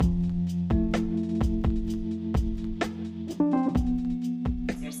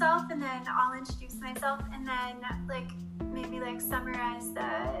and then maybe summarize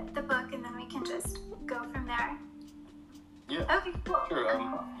the book, and then we can just go from there. Yeah. Okay, cool. Sure.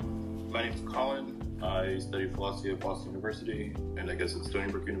 My name's Colin. I study philosophy at Boston University, and I guess it's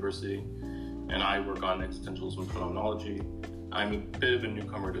Stony Brook University, and I work on existentialism and phenomenology. I'm a bit of a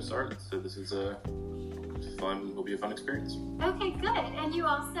newcomer to Sartre, so this is will be a fun experience. Okay, good. And you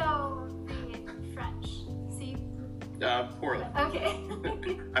also read French, see? Poorly. Okay.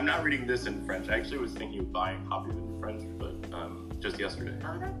 I'm not reading this in French. I actually was thinking of buying a copy of it in French, but just yesterday.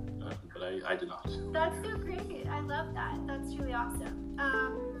 Oh, but I did not. That's so great. I love that. That's really awesome.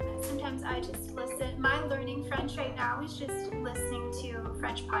 Sometimes I just listen. My learning French right now is just listening to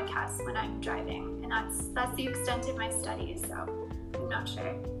French podcasts when I'm driving, and that's the extent of my studies. So I'm not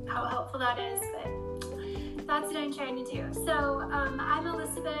sure how helpful that is, but that's what I'm trying to do. So I'm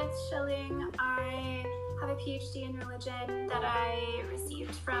Elizabeth Schilling. I have a PhD in religion that I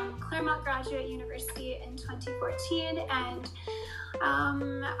received from Claremont Graduate University in 2014, and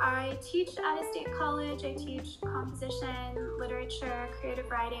I teach at a state college. I teach composition, literature,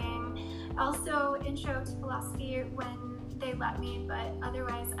 creative writing, also intro to philosophy when they let me, but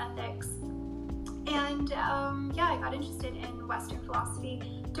otherwise ethics. And I got interested in Western philosophy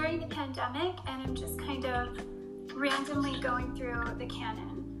during the pandemic, and I'm just kind of randomly going through the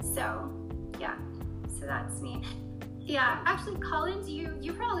canon. So that's me. Yeah, actually, Colin,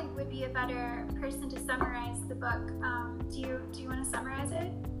 you probably would be a better person to summarize the book. Do you want to summarize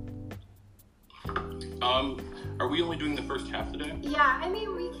it? Are we only doing the first half today? Yeah, I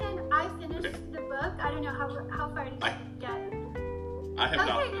mean, we can. I finished the book. I don't know how far did you get? I have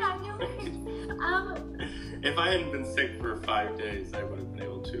not. Okay, yeah, no worries. If I hadn't been sick for 5 days, I would have been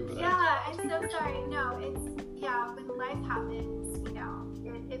able to. Yeah, I'm so sorry. No, when life happens,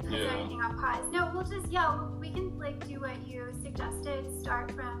 it puts everything on pause. No, we can do what you suggested.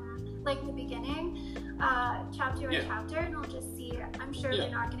 Start from the beginning, chapter by chapter, and we'll just see. I'm sure we're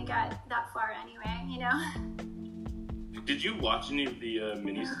not going to get that far anyway, Did you watch any of the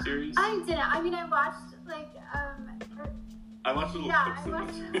mini-series? I didn't. I mean, I watched I watched little clips of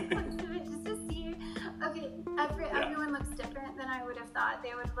it. Clips of it just to see. Okay, everyone looks different than I would have thought.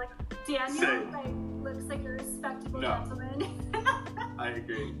 They would have Daniel looks like a respectable gentleman. I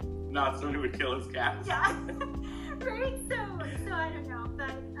agree. Not someone who would kill his cats. Yeah. Right. So I don't know,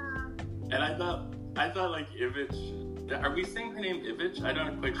 but And I thought Ivich. Are we saying her name Ivich? I'm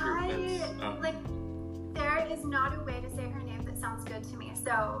not quite sure if that's. There is not a way to say her name that sounds good to me.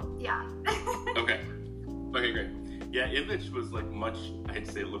 So yeah. Okay, great. Yeah, Ivich was I'd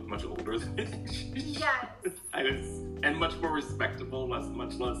say looked much older than Ivich. Yes. And much more respectable,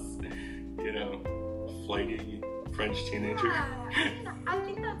 much less, flighty French teenager. Yeah, I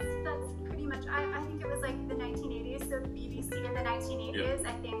think that's pretty much. I think it was the 1980s. So the BBC in the 1980s,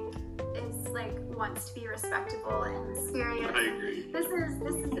 I think, is wants to be respectable and serious. I agree. This is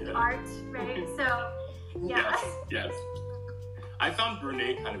art, right? So yeah. Yes. I found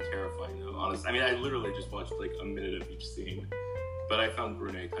Brunet kind of terrifying, though, honestly. I mean, I literally just watched a minute of each scene, but I found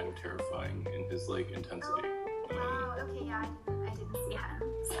Brunet kind of terrifying in his intensity. Oh, okay, yeah, I didn't see him,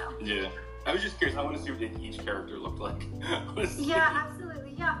 so. Yeah, I was just curious. I want to see what each character looked like. Yeah,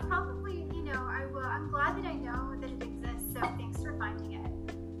 absolutely. Yeah, probably. I will. I'm glad that I know that it exists. So thanks for finding it.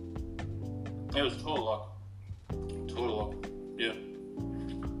 It was total luck. Yeah.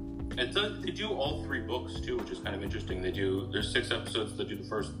 They do all 3 books too, which is kind of interesting. There's 6 episodes that do the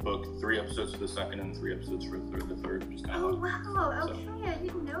first book, 3 episodes for the second, and 3 episodes for the third, which is kind of wow, okay, so, I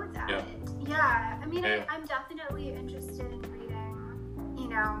didn't know that. Yeah, I mean, I'm definitely interested in reading,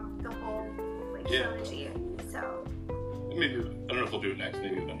 the whole trilogy. So maybe I don't know if we'll do it next,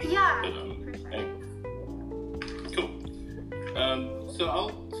 maybe eventually. Yeah, but, for sure. Anyway. Cool. So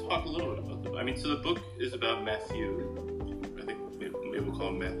I'll talk a little bit about I mean, so the book is about Matthew. I think maybe we'll call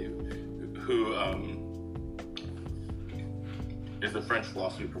him Matthew, who is a French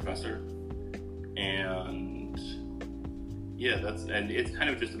philosophy professor, and it's kind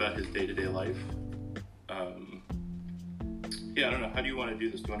of just about his day-to-day life. I don't know. How do you want to do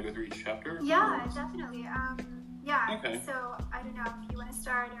this? Do you want to go through each chapter? Yeah, definitely. Okay. So I don't know if you want to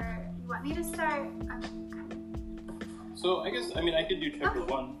start or you want me to start. So I guess I could do chapter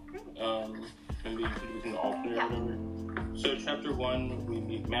 1. Great. Maybe we can alternate or whatever. So chapter 1, we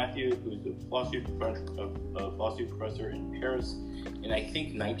meet Matthew, who's a philosophy professor in Paris in I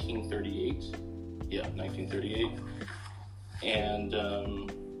think 1938. Yeah, 1938. And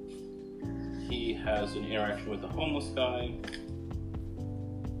he has an interaction with a homeless guy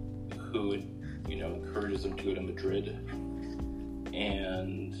who, encourages him to go to Madrid.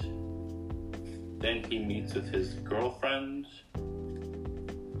 And then he meets with his girlfriend,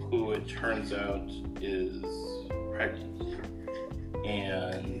 who it turns out is pregnant,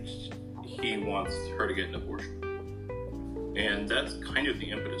 and he wants her to get an abortion. And that's kind of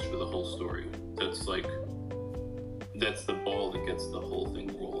the impetus for the whole story. That's the ball that gets the whole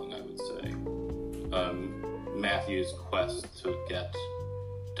thing rolling, I would say. Matthew's quest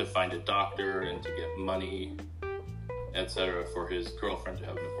to find a doctor and to get money, etc., for his girlfriend to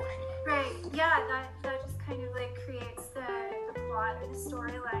have an abortion. Right. Yeah. That just kind of like creates the plot or the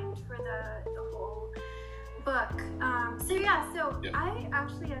storyline for the whole book. So I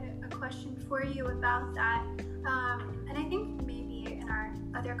actually had a question for you about that. And I think maybe in our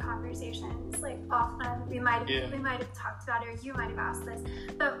other conversations, like offline, we might have talked about it, or you might have asked this.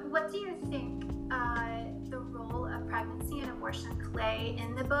 But what do you think the role of pregnancy and abortion play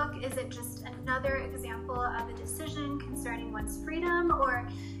in the book? Is it just another example of a decision concerning one's freedom, or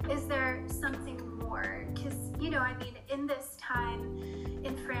is there something more? Because, in this time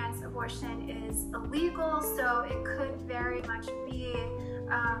in France, abortion is illegal, so it could very much be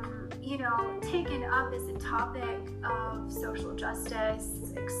taken up as a topic of social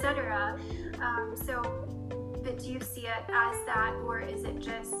justice, etc. But do you see it as that, or is it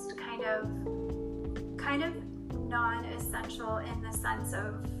just kind of non-essential in the sense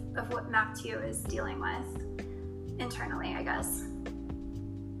of what Matthew is dealing with internally, I guess?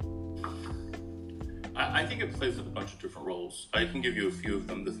 I think it plays a bunch of different roles. I can give you a few of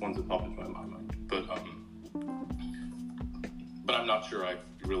them, the ones that pop into my mind, but I'm not sure I've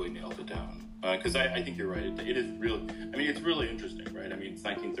really nailed it down. Because I think you're right. It is really, it's really interesting, right? It's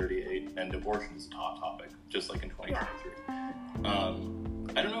 1938, and abortion is a hot topic, just like in 2023. Yeah.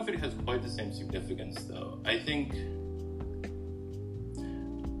 I don't know if it has quite the same significance, though. I think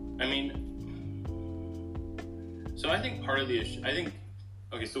part of the issue,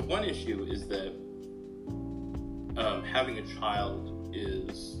 so one issue is that having a child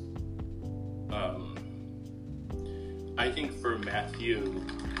is, I think for Matthew,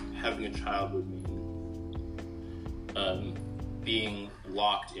 having a child would mean being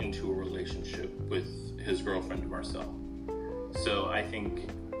locked into a relationship with his girlfriend Marcel. So I think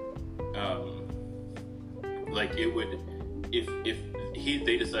it would, if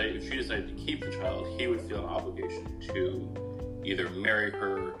she decided to keep the child, he would feel an obligation to either marry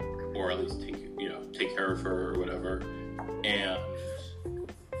her or at least take care of her or whatever. And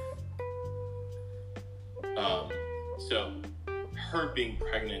so her being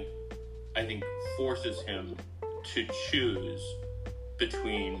pregnant, I think, forces him to choose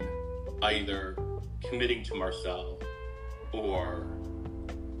between either committing to Marcel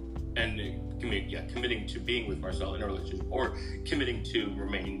committing to being with Marcel in a relationship, or committing to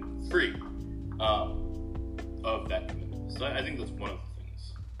remain free of that commitment. So I think that's one of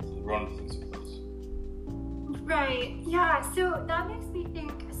the things it does. Right. Yeah. So that makes me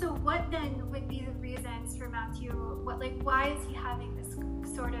think. So what then would be the reasons for Matthew? Why is he having this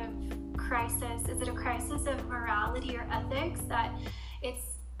sort of crisis? Is it a crisis of morality or ethics, that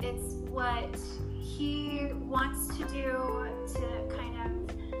it's what he wants to do to kind of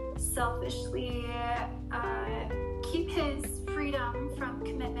selfishly keep his freedom from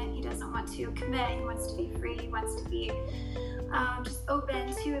commitment? He doesn't want to commit. He wants to be free. He wants to be just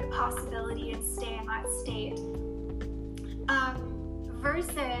open to the possibility and stay in that state.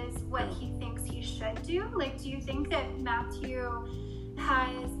 Versus what he thinks he should do. Do you think that Matthew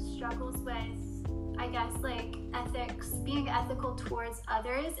has struggles with, I guess, ethics, being ethical towards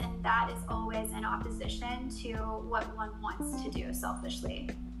others, and that is always in opposition to what one wants to do selfishly?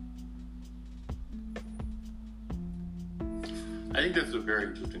 I think that's a very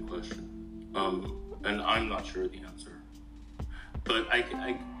interesting question, and I'm not sure of the answer. But I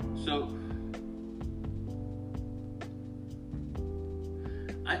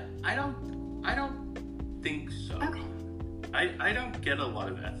don't think so. Okay. I don't get a lot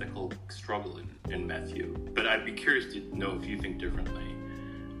of ethical struggle in Matthew, but I'd be curious to know if you think differently.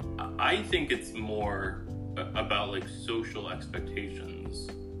 I think it's more about social expectations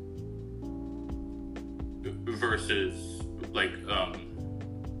versus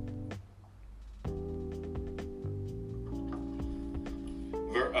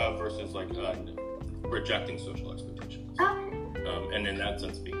rejecting social expectations. And in that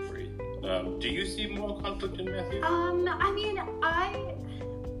sense, being free. Do you see moral conflict in Matthew? On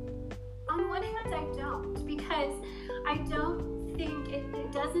one hand, I don't, because I don't think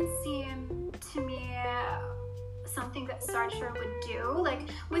it doesn't seem to me something that Sartre would do.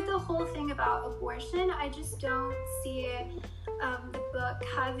 With the whole thing about abortion, I just don't see the book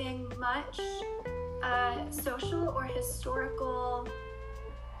having much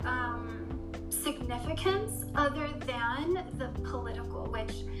significance other than the political,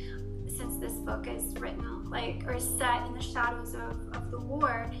 which, since this book is written like, or set in the shadows of the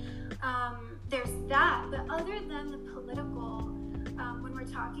war, there's that. But other than the political, when we're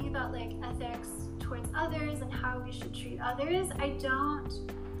talking about like ethics towards others and how we should treat others,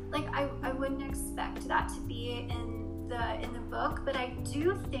 I wouldn't expect that to be in the book. But I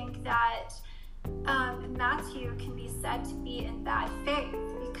do think that Matthew can be said to be in bad faith,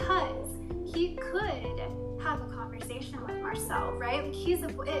 because he could have a conversation with Marcel, right? Like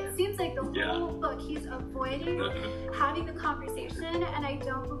it seems like the whole book he's avoiding having the conversation, and I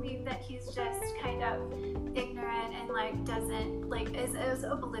don't believe that he's just kind of ignorant and like doesn't like is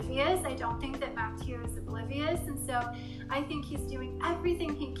oblivious. I don't think that Matthew is oblivious, and so I think he's doing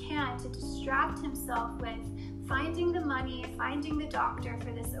everything he can to distract himself with finding the money, finding the doctor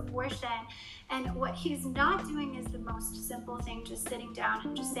for this abortion. And what he's not doing is the most simple thing, just sitting down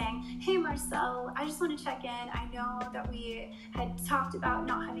and just saying, hey, Marcel, I just want to check in. I know that we had talked about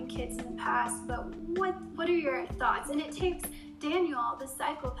not having kids in the past, but what are your thoughts? And it takes Daniel, the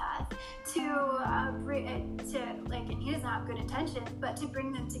psychopath, and he doesn't have good intentions, but to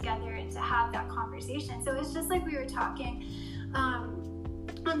bring them together and to have that conversation. So it's just like we were talking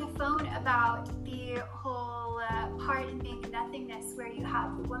on the phone about the whole part in being nothingness, where you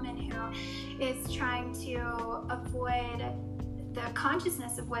have the woman who is trying to avoid the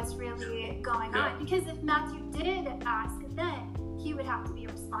consciousness of what's really going on. Because if Matthew did ask, then he would have to be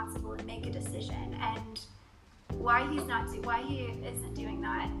responsible and make a decision. And why he isn't doing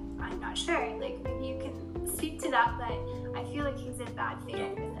that, I'm not sure. Like, maybe you can speak to that, but I feel like he's in bad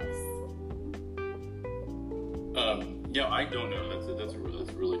faith with this. I don't know. That's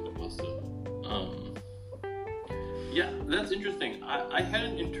really good listed. That's interesting. I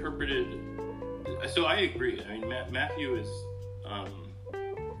hadn't interpreted. So I agree. I mean, Matthew is.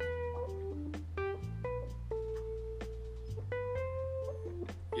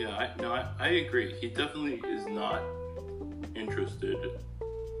 I agree. He definitely is not interested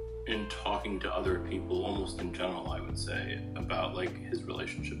in talking to other people, almost in general, I would say, about like his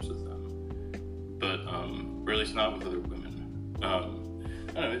relationships with them. But or at least not with other women. I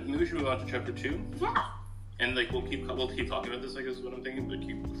don't know. Maybe we should move on to chapter 2. Yeah. And like we'll keep talking about this, I guess is what I'm thinking. But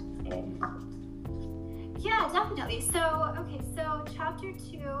Yeah, definitely. So chapter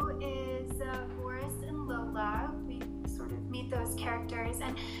 2 is Boris and Lola. We sort of meet those characters,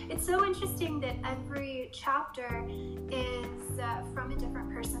 and it's so interesting that every chapter is from a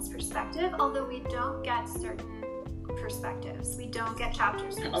different person's perspective, although we don't get certain perspectives. We don't get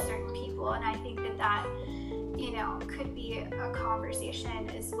chapters from certain people, and I think that could be a conversation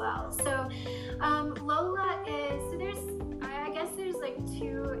as well. So Lola is, there's like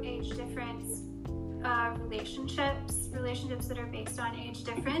 2 age difference relationships that are based on age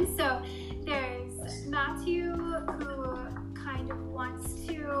difference. So there's Matthew, who kind of wants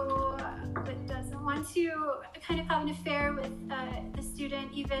to but doesn't want to kind of have an affair with the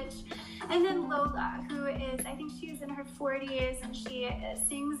student Ivich, and then Lola, who is, I think she's in her 40s, and she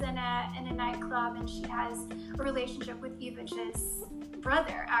sings in a nightclub, and she has a relationship with Ivich's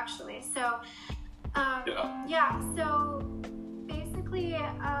brother, actually. So so basically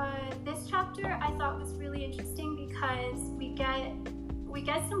this chapter I thought was really interesting because we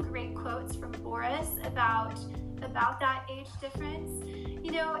get some great quotes from Boris about that age difference.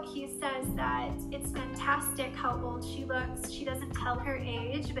 He says that it's fantastic how old she looks. She doesn't tell her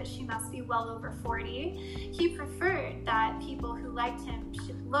age, but she must be well over 40. He preferred that people who liked him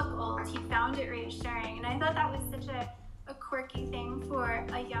should look old. He found it reassuring, and I thought that was such a quirky thing for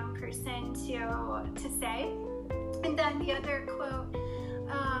a young person to say. And then the other quote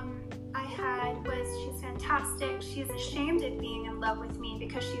I had was, she's fantastic. She's ashamed of being in love with me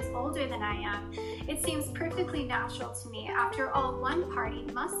because she's older than I am. It seems perfectly natural to me. After all, one party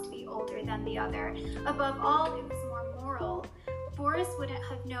must be older than the other. Above all, it was more moral. Boris wouldn't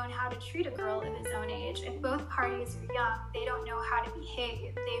have known how to treat a girl of his own age. If both parties are young, they don't know how to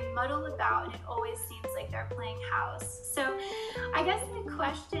behave. They muddle about, and it always seems like they're playing house. So I guess the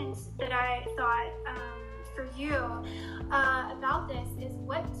questions that I thought for you about this is,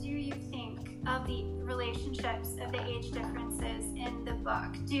 what do you think of the relationships of the age differences in the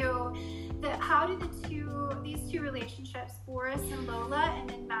book? How do these two relationships, Boris and Lola, and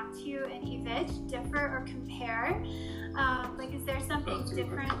then Matthew and Ivich, differ or compare? Is there something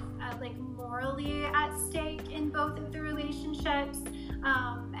different, morally at stake in both of the relationships?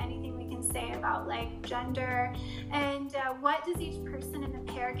 Anything we can say about gender, and what does each person in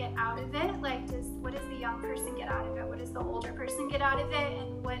the pair get out of it? What does the young person get out of it? What does the older person get out of it?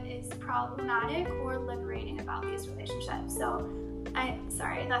 And what is problematic or liberating about these relationships? So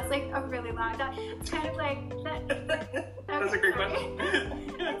Sorry, that's like a really long. It's kind of like that. Okay, that's a great question.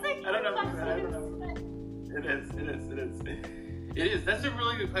 It's like I don't know. It is. That's a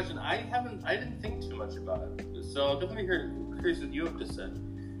really good question. I didn't think too much about it. So I'll definitely curious what you have to say.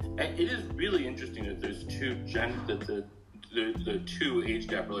 It is really interesting that there's the two age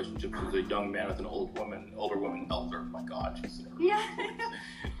gap relationships is a young man with an older woman, elder. My God, she's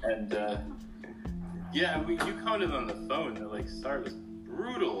and you commented on the phone that like Sartre was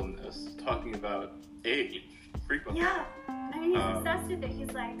brutal in this, talking about age frequently. Yeah, I mean he's obsessed with it.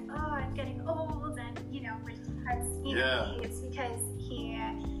 He's like, oh, I'm getting old, and when he has it's because he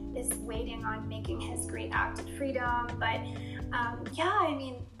is waiting on making his great act of freedom. But I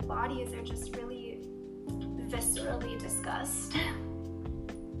mean, bodies are just really viscerally discussed.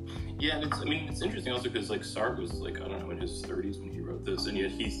 Yeah, and it's interesting also because like Sartre was like, I don't know, in his 30s when he wrote this, and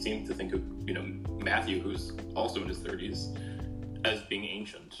yet he seemed to think of Matthew, who's also in his 30s, as being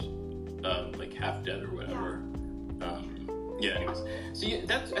ancient, like half dead or whatever. Anyways, so I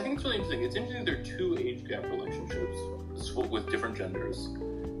think it's really interesting. It's interesting there are two age gap relationships with different genders,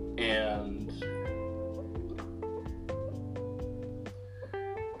 and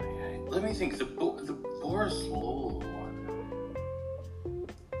let me think. The Boris Lowell one.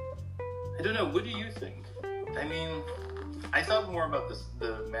 I don't know. What do you think? I mean, I thought more about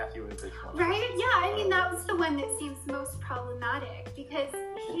the Matthew and Fish one. Right? Yeah. I mean, that was the one that seems most problematic because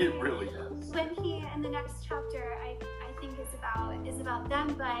it really is. When he in the next chapter, I think is about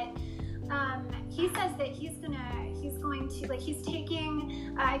them, but he says that he's going to like he's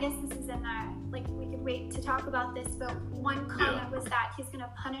taking. I guess this is in like we could wait to talk about this, but one comment was that he's going to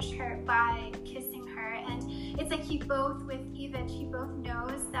punish her by kissing her, and it's like with Evich, he both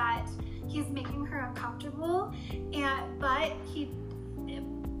knows that he's making her uncomfortable, but he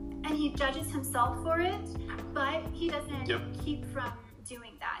judges himself for it, but he doesn't keep from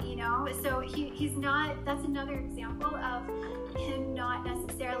doing that, so he's not. That's another example of him not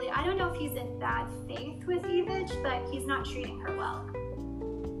necessarily, I don't know if he's in bad faith with Evich, but he's not treating her well.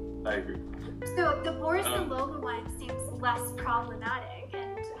 I agree. So the Boris and Lola one seems less problematic,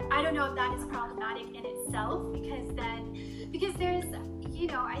 and I don't know if that is problematic in itself, because there's,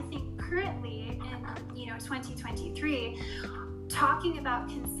 I think currently in, 2023, talking about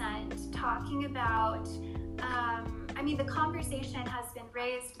consent, talking about, the conversation has been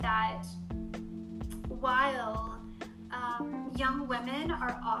raised that while young women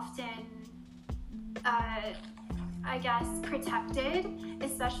are often, protected,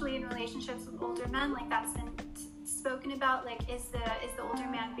 especially in relationships with older men, like that's been spoken about, like is the older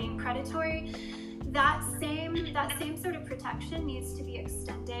man being predatory? That same sort of protection needs to be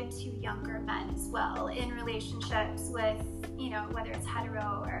extended to younger men as well in relationships with, whether it's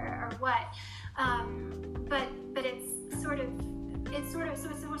hetero or what. But it's sort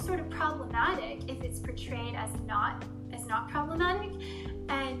of problematic if it's portrayed as not problematic.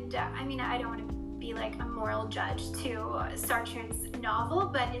 And I don't want to be like a moral judge to Sartre's novel,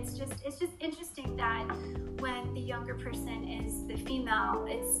 but it's just interesting that when the younger person is the female,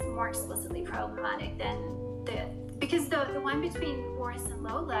 it's more explicitly problematic than because the one between Boris and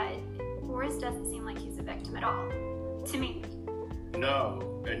Lola, Boris doesn't seem like he's a victim at all to me. No.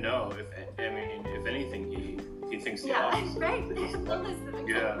 If anything, he thinks the opposite. Right. Lola's the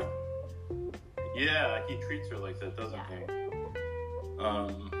victim. Yeah, he treats her like that, doesn't he?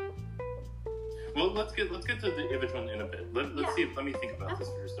 Well, let's get to the Evich one in a bit. Let's see. Let me think about this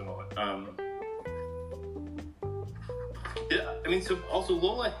for just a moment. So also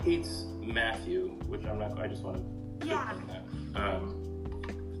Lola hates Matthew, which I'm not. I just want to. Yeah. That.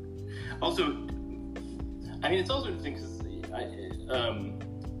 Also, it's also interesting because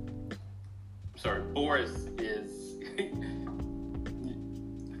Boris is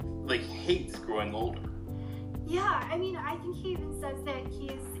like hates growing older. Yeah, I think he even says that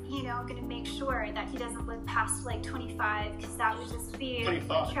he's, going to make sure that he doesn't live past like 25, because that would just be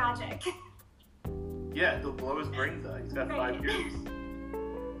tragic. Yeah, he'll blow his brains out. He's got 5 years.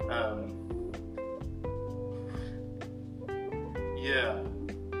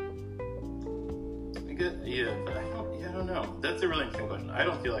 I don't know. That's a really interesting question. I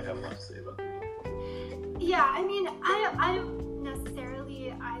don't feel like I have a lot to say about that. Yeah, I don't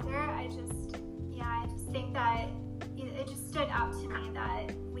necessarily either. I just think that it just stood out to me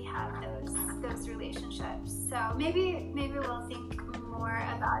that we have those relationships. So maybe we'll think more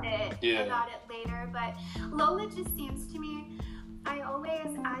about it later. But Lola just seems to me, I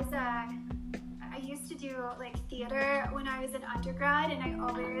used to do like theater when I was an undergrad, and I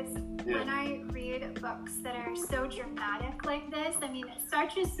always, when I read books that are so dramatic like this, I mean,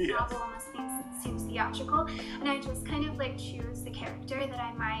 Sartre's novel almost seems theatrical, and I just kind of like choose the character that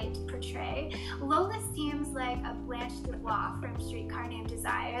I might portray. Lola seems like a Blanche Dubois from Streetcar Named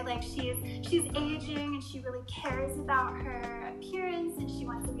Desire. Like she's aging, and she really cares about her appearance, and she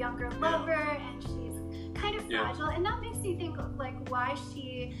wants a younger lover, and she's kind of fragile, and that makes me think of like why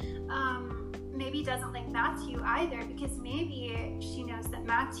she maybe doesn't like Matthew either, because maybe she knows that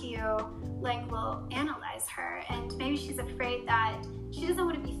Matthew like will analyze her, and maybe she's afraid that she doesn't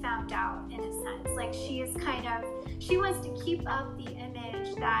want to be found out, in a sense. Like she wants to keep up the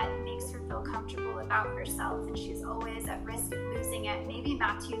image that makes her feel comfortable about herself, and she's always at risk of losing it. Maybe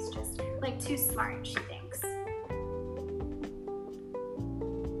Matthew's just like too smart, she thinks.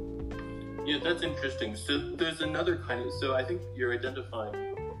 Yeah, that's interesting. So there's another kind of, so I think you're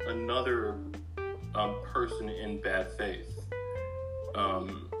identifying another person in bad faith,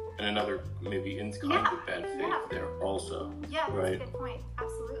 and another maybe in kind of bad faith there also. Yeah, that's a good point.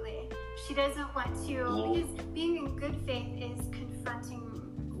 Absolutely. She doesn't want to, because being in good faith is confronting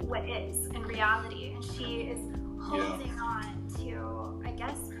what is in reality, and she is holding on to, I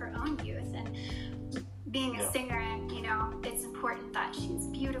guess, her own youth. And being a singer, you know, it's important that she's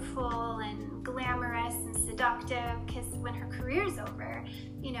beautiful and glamorous and seductive, because when her career's over,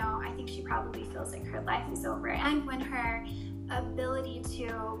 you know, I think she probably feels like her life is over. And when her ability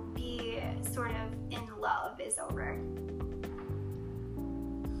to be sort of in love is over.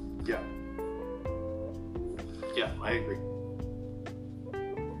 Yeah, I agree.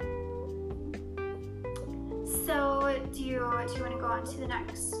 So, do you want to go on to the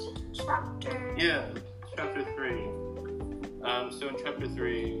next chapter? Yeah, chapter 3. So in chapter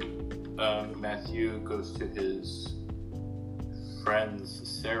 3, Matthew goes to his friend's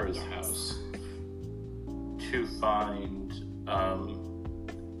Sarah's house to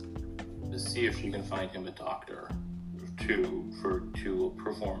see if she can find him a doctor to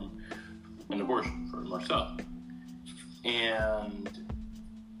perform an abortion for Marcel. And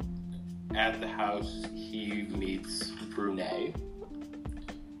at the house, he meets Brunet,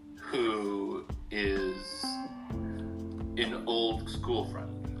 who is an old school friend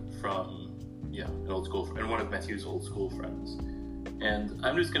and one of Matthew's old school friends. And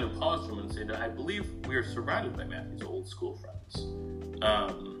I'm just going to pause for a minute and say that I believe we are surrounded by Matthew's old school friends.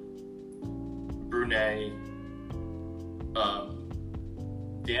 Brunet,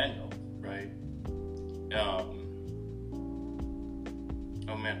 Daniel, right?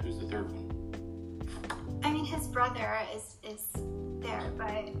 Oh man, who's the third one? I mean, his brother is there,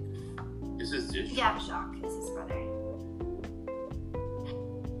 but... Is this Jacques? Yeah, Jacques is his brother.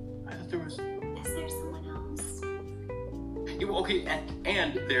 I thought there was... Is there someone else? Okay,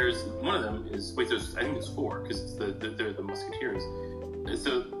 and there's... One of them is... Wait, I think there's 4, because they're the Musketeers.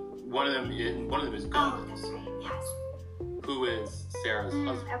 So, one of them is Gomez. Oh, that's right, yes. Who is Sarah's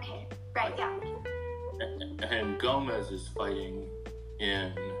husband. Okay, right, yeah. And Gomez is fighting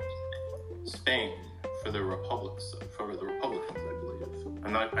in Spain for the Republicans, I believe.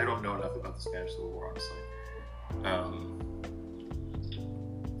 I don't know enough about the Spanish Civil War, honestly.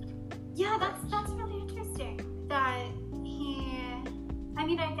 Yeah, that's really interesting. That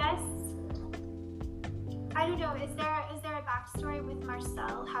I guess, I don't know. Is there a backstory with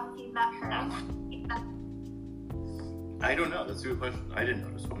Marcel? How he met her? I don't know. That's a good question. I didn't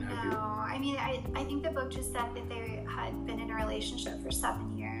notice one. Have you? No, I mean, I think the book just said that they had been in a relationship for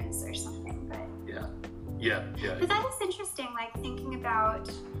 7 years or something, but... Yeah. But that is interesting, like, thinking about,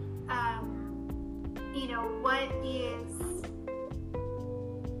 you know, what these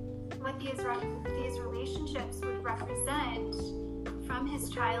relationships would represent from his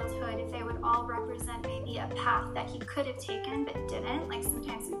childhood, if they would all represent maybe a path that he could have taken but didn't. Like,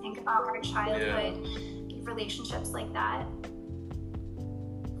 sometimes we think about our childhood relationships like that.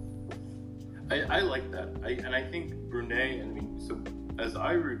 I like that. I think Brunet, so as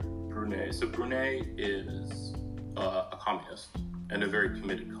I read Brunet, so Brunet is a communist, and a very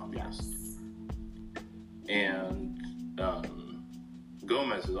committed communist. Yes. And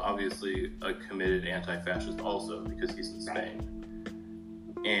Gomez is obviously a committed anti-fascist also, because he's in Spain.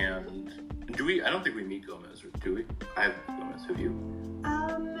 And I don't think we meet Gomez, or do we? I haven't met Gomez, have you?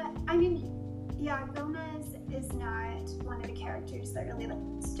 Gomez is not one of the characters that really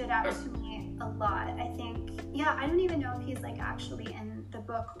stood out to me a lot. I think, I don't even know if he's like actually in the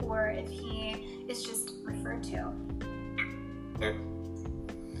book or if he is just referred to.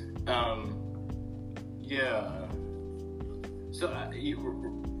 So,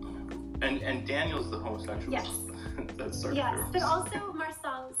 and Daniel's the homosexual. Yes. That's Sartre. Yes, but also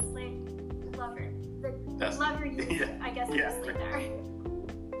Marcel's like lover, the never used it. I guess I just leave there.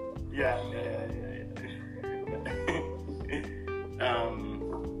 Yeah.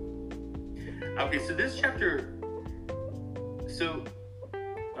 Okay, so this chapter,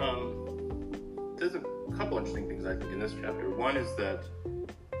 there's a couple interesting things I think in this chapter. One is that,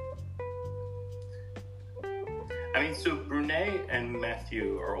 so Brunei and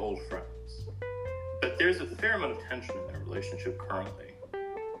Matthew are old friends, but there's a fair amount of tension in their relationship currently.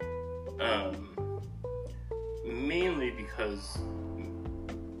 Mainly because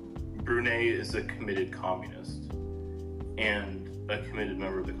Brunei is a committed communist and a committed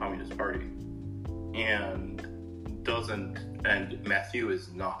member of the Communist Party, and Matthew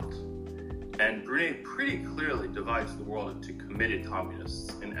is not. And Brunei pretty clearly divides the world into committed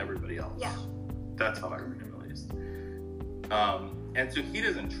communists and everybody else. Yeah. That's how I read him, at least. And so he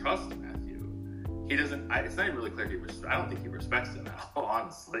doesn't trust Matthew. He doesn't, it's not even really clear I don't think he respects him at all,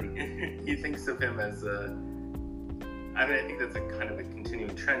 honestly. He thinks of him as I think that's a kind of a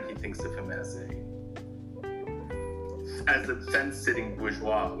continuing trend. He thinks of him as a fence-sitting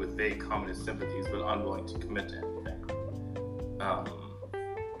bourgeois with vague communist sympathies but unwilling to commit to anything.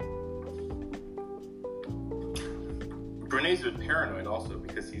 Brunei's a bit paranoid also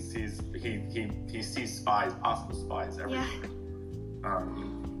because he sees spies, possible spies everywhere.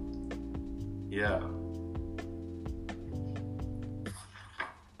 Yeah.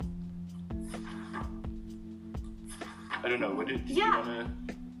 I don't know. Do you want to?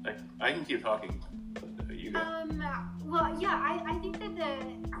 I can keep talking. You go. Well, yeah. I think that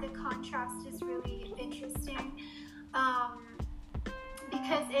the contrast is really interesting,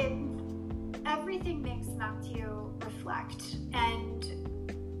 because everything makes Matthew reflect, and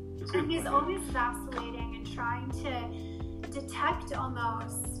he's always vacillating and trying to detect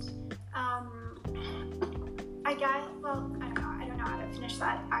almost. I don't know how to finish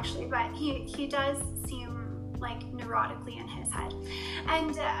that actually, but he does seem like neurotically in his head,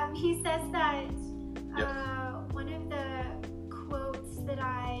 and he says that one of the quotes that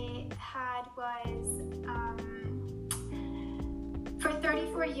I had was, for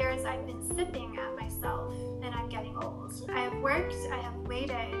 34 years I've been sipping at myself and I'm getting old. I have worked, I have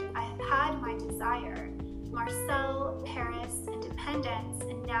waited, I have had my desire, Marcel, Paris, independence,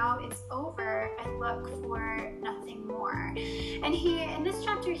 and now it's over. I look for nothing more. And in this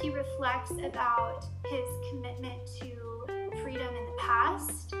chapter, he reflects about his commitment to freedom in the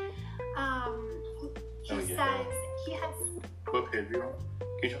past. He says he has. What page are you on?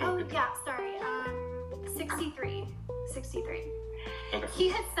 Can you tell me? Yeah, sorry. 63. Okay. He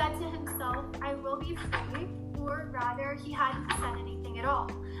had said to himself, I will be free, or rather, he hadn't said anything at all.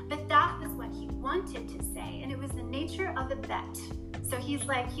 But that was what he wanted to say, and it was the nature of a bet. So he's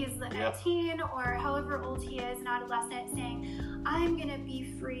a teen, or however old he is, an adolescent, saying, I'm gonna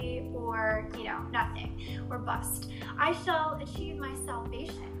be free, or, nothing, or bust. I shall achieve my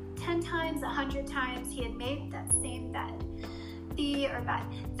salvation. 10 times, 100 times, he had made that same bet.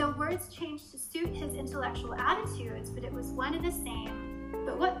 The words changed to suit his intellectual attitudes, but it was one and the same.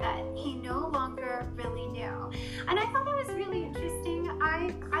 But what bet? He no longer really knew. And I thought that was really interesting.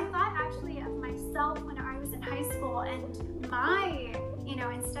 I thought actually of myself when I was in high school, and my,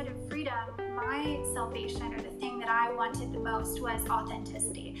 instead of freedom, my salvation, or the thing that I wanted the most, was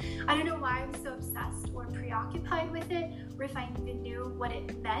authenticity. I don't know why I was so obsessed or preoccupied with it, or if I even knew what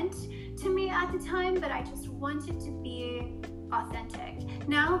it meant to me at the time, but I just wanted to be authentic.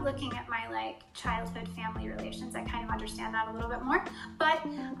 Now, looking at my childhood family relations, I kind of understand that a little bit more. But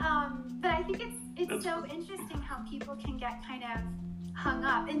I think it's so interesting how people can get kind of hung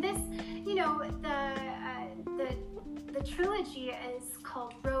up. And this, the trilogy is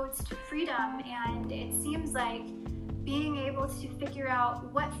called Roads to Freedom, and it seems like being able to figure out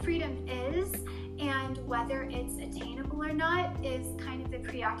what freedom is and whether it's attainable or not is kind of the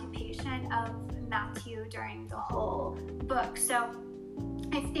preoccupation of Matthew during the whole book. So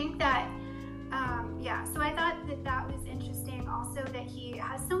I think that, so I thought that was interesting also, that he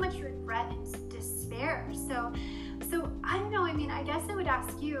has so much regret and despair. So I don't know, I guess I would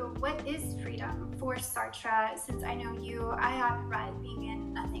ask you, what is freedom for Sartre, since I know I haven't read Being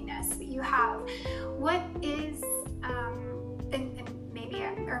in Nothingness, but you have. What is, and maybe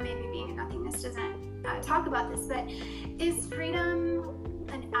Being in Nothingness doesn't talk about this, but is freedom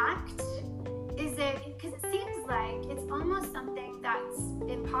an act? Is it, because it seems like it's almost something that's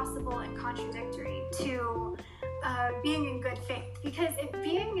impossible and contradictory to being in good faith. Because if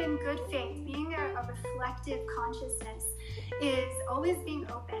being in good faith, being a reflective consciousness, is always being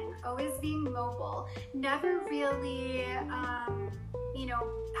open, always being mobile, never really,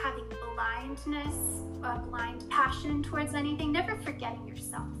 having blindness, blind passion towards anything, never forgetting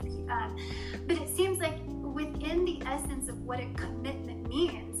yourself. But it seems like with what a commitment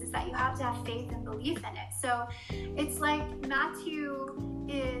means is that you have to have faith and belief in it. So it's like Matthew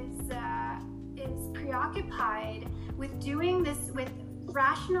is preoccupied with doing this, with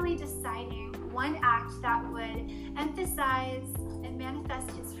rationally deciding one act that would emphasize and manifest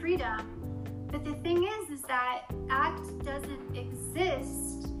his freedom. But the thing is that act doesn't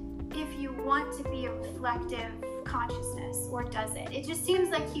exist if you want to be a reflective consciousness, or does it? It just seems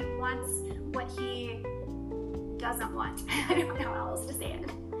like he wants what he doesn't want. I don't know how else to say it.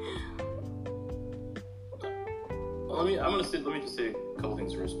 Let me just say a couple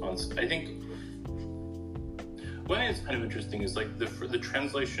things in response. I think one thing that's kind of interesting is like the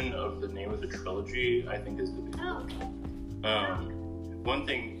translation of the name of the trilogy, I think, is the big one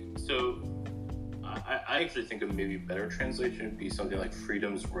thing. So I actually think a maybe better translation would be something like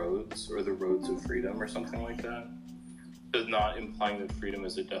Freedom's Roads, or the Roads of Freedom, or something like that. It's not implying that freedom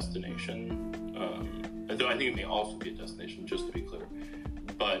is a destination. Though I think it may also be a destination, just to be clear.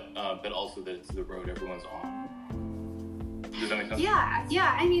 But also that it's the road everyone's on. Does that make sense?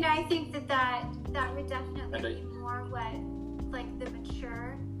 Yeah. I mean, I think that would definitely be more what like the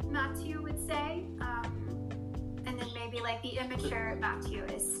mature Matthew would say. And then maybe like the immature Matthew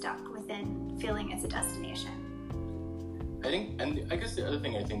is stuck within feeling it's a destination. I think, and I guess the other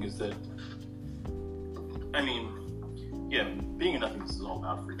thing I think is that, I mean, yeah, being in nothingness is all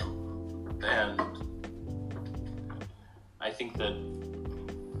about freedom. And I think that,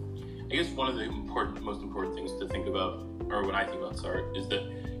 I guess one of the most important things to think about, or when I think about Sartre, is that,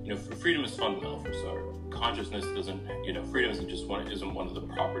 freedom is fundamental for Sartre. Consciousness freedom isn't one of the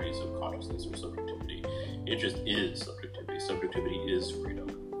properties of consciousness or subjectivity. It just is subjectivity. Subjectivity is freedom.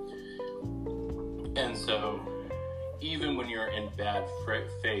 And so, even when you're in bad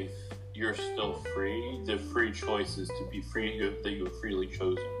faith, you're still free. The free choice is to be free, that you have freely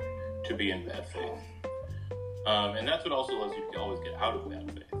chosen to be in bad faith. And that's what also allows you to always get out of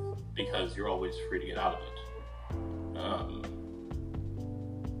bad faith, because you're always free to get out of it.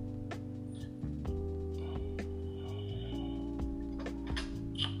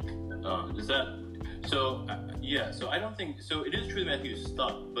 So I don't think, so it is true that Matthew is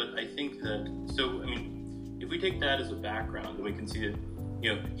stuck, but I think that, if we take that as a background, then we can see that,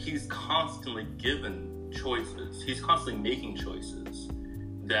 he's constantly given choices. He's constantly making choices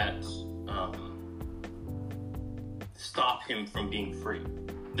that stop him from being free.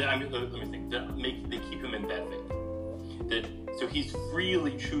 Let me think. They keep him in bad faith. So he's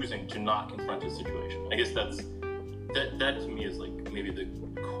freely choosing to not confront his situation. I guess that to me is like maybe the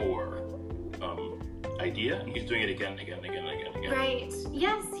core idea, and he's doing it again. Right.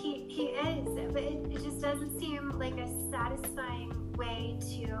 Yes, he is, but it just doesn't seem like a satisfying way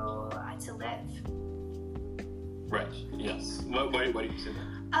to live. Right. Yes. Why do you say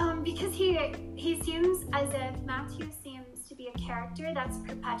that? Because he seems as if Matthew seems to be a character that's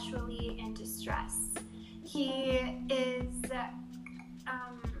perpetually in distress. He is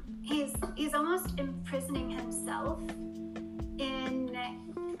he's almost imprisoning himself in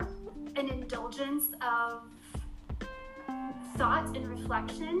an indulgence of thought and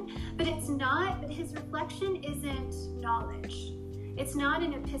reflection, but his reflection isn't knowledge. It's not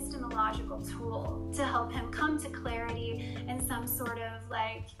an epistemological tool to help him come to clarity and some sort of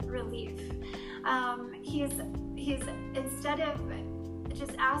like relief. He's instead of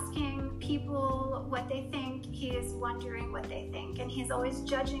just asking people what they think, he is wondering what they think, and he's always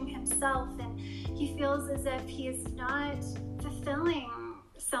judging himself, and he feels as if he is not fulfilling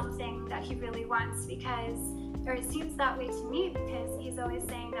something that he really wants, or it seems that way to me, because he's always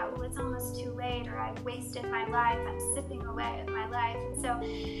saying that, well, it's almost too late, or I've wasted my life, I'm sipping away at my life. And so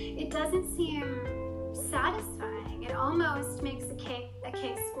it doesn't seem satisfying. It almost makes a case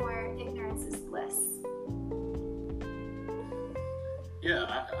for ignorance is bliss.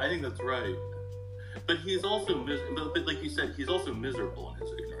 Yeah, I think that's right. But he's also, but like you said, he's also miserable in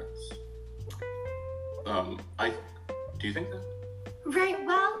his ignorance. Do you think that? Right.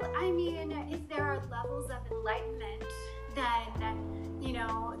 Well, I mean, if there are levels of enlightenment, then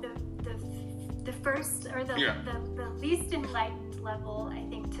the first or the least enlightened level, I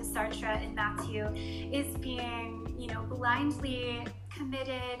think, to Sartre and Matthew is being blindly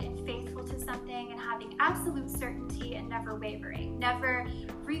committed and faithful to something and having absolute certainty and never wavering, never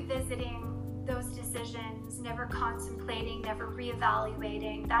revisiting those decisions, never contemplating, never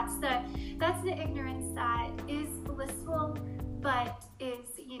reevaluating. That's the ignorance that is blissful, but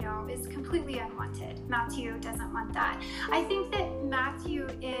is completely unwanted. Matthew doesn't want that. I think that Matthew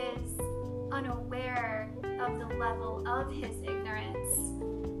is unaware of the level of his ignorance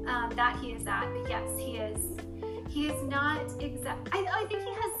that he is at. But yes, he is not exact. I think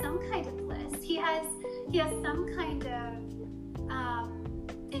he has some kind of bliss. He has some kind of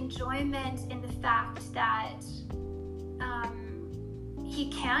enjoyment in the fact that he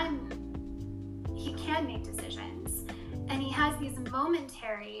can make decisions, and he has these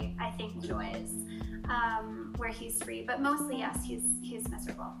momentary, I think, joys where he's free, but mostly, yes, he's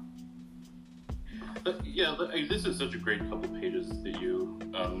miserable. Yeah, this is such a great couple pages that you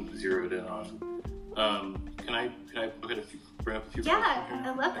zeroed in on. Can I bring up a few? Yeah, I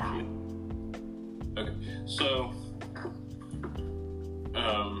love that. Okay, so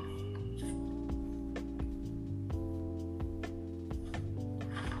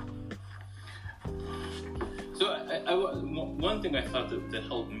one thing I thought that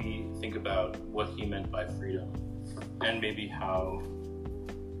helped me think about what he meant by freedom, and maybe how,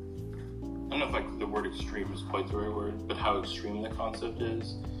 I don't know if the word extreme is quite the right word, but how extreme the concept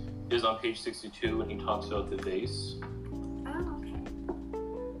is on page 62 when he talks about the vase. Oh, okay.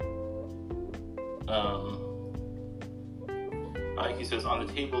 He says, on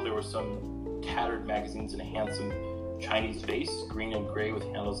the table there were some tattered magazines and a handsome Chinese vase, green and gray with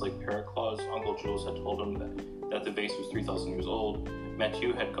handles like parrot claws. Uncle Jules had told him that the vase was 3,000 years old.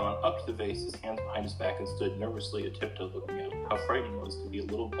 Mathieu had gone up to the vase, his hands behind his back, and stood nervously at tiptoe looking at it. How frightening it was to be a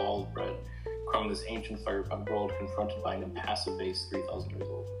little ball of bread, crumb in this ancient fire-pot world, confronted by an impassive vase 3,000 years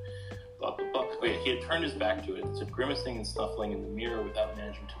old. Blah, blah, blah. Oh yeah, he had turned his back to it, so grimacing and snuffling in the mirror without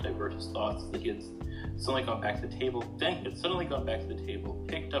managing to divert his thoughts, that he had suddenly gone back to the table. Then he had suddenly gone back to the table,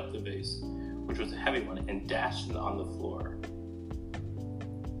 picked up the vase, which was a heavy one, and dashed it on the floor.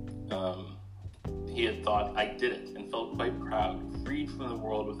 He had thought, I did it, and felt quite proud, freed from the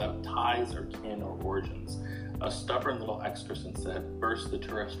world without ties or kin or origins, a stubborn little excrescence that had burst the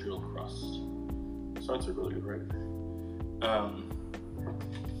terrestrial crust. Sartre's a really good writer.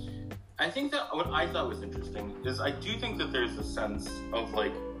 I think that what I thought was interesting is I do think that there's a sense of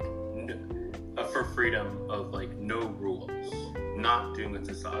for freedom of no rules, not doing what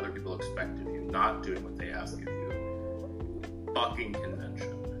other people expect of you, not doing what they ask of you, bucking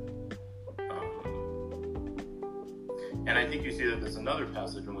convention. And I think you see that there's another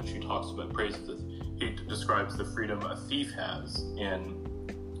passage in which he talks about he describes the freedom a thief has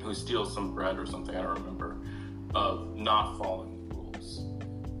who steals some bread or something, I don't remember, of not following the rules.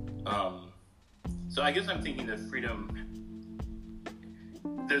 So I guess I'm thinking that freedom,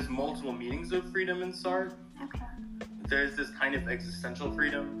 there's multiple meanings of freedom in Sartre. Okay. There's this kind of existential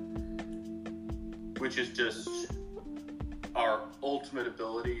freedom, which is just our ultimate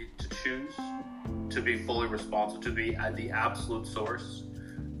ability to choose, to be fully responsible, to be at the absolute source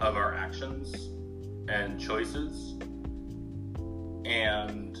of our actions and choices.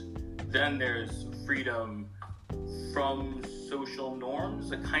 And then there's freedom from social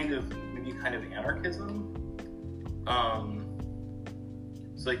norms, maybe a kind of anarchism.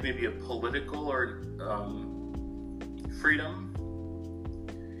 It's maybe a political or freedom.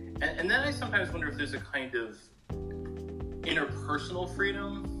 And then I sometimes wonder if there's a kind of interpersonal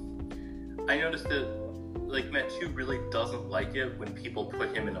freedom. I noticed that Mathieu really doesn't like it when people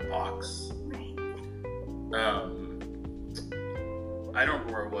put him in a box. Right. I don't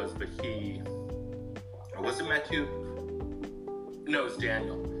remember where it was, but or was it Mathieu? No, it's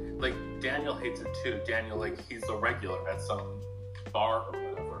Daniel. Daniel hates it too. Daniel, he's a regular at some bar or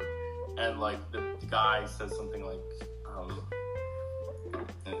whatever, and the guy says something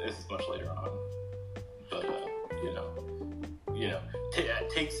and this is much later on, but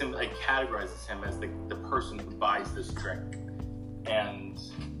takes him, categorizes him as the person who buys this drink, and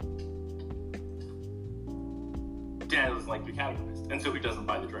Daniel doesn't like to be categorized, and so he doesn't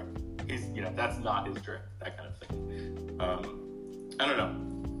buy the drink. He's, that's not his drink, that kind of thing. I don't know.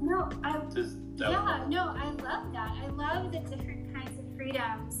 No, I love that. I love the different kinds of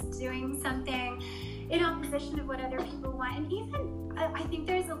freedoms, doing something in opposition of what other people want, and even I think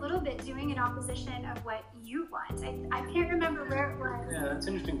there's a little bit doing in opposition of what you want. I can't remember where it was. Yeah, that's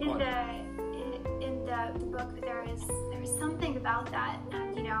an interesting point. In the book, but there is something about that,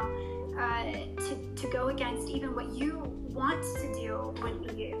 to go against even what you want to do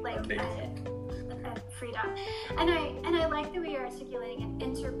would be a freedom. And I like the way you're articulating the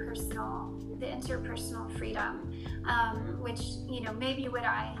interpersonal freedom, which maybe what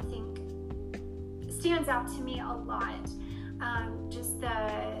I think stands out to me a lot, just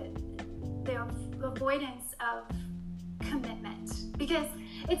the avoidance of commitment, because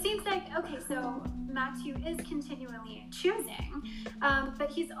it seems so Mathieu is continually choosing,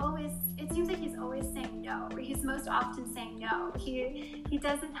 but it seems like he's always saying no, or he's most often saying no. He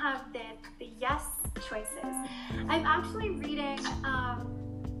doesn't have the yes choices. I'm actually reading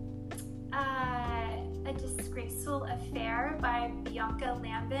A Disgraceful Affair by Bianca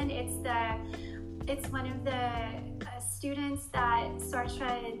Lambin. It's the it's one of the students that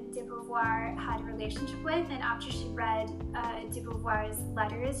Sartre de Beauvoir had a relationship with, and after she read de Beauvoir's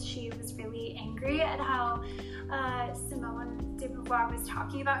letters, she was really angry at how Simone de Beauvoir was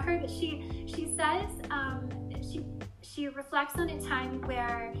talking about her. But she says she reflects on a time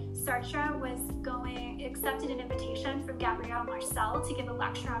where Sartre accepted an invitation from Gabriel Marcel to give a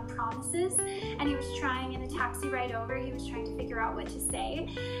lecture on promises, and he was trying, in the taxi ride over, he was trying to figure out what to say.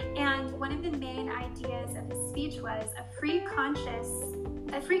 And one of the main ideas of his speech was a free conscience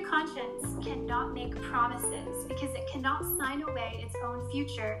cannot make promises because it cannot sign away its own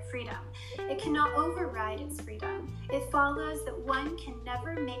future freedom. It cannot override its freedom. It follows that one can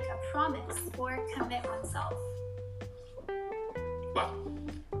never make a promise or commit oneself. Wow.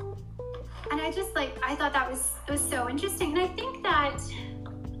 And I thought that was so interesting. And I think that,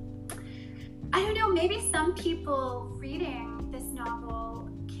 I don't know, maybe some people reading this novel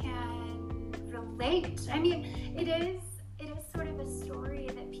can relate. I mean, it is sort of a story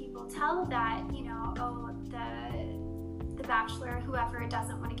that people tell that, you know, the bachelor, whoever,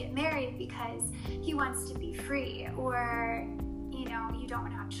 doesn't want to get married because he wants to be free, or, you know, you don't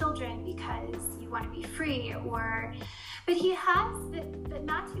want to have children because you want to be free, but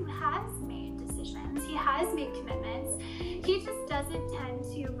Matthew has made decisions, he has made commitments, he just doesn't tend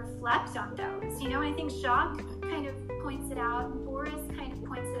to reflect on those, you know. I think Jacques kind of points it out, and Boris kind of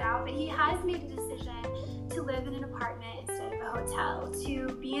points it out, but he has made a decision to live in an apartment instead of a hotel, to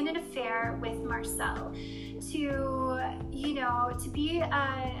be in an affair with Marcel, to be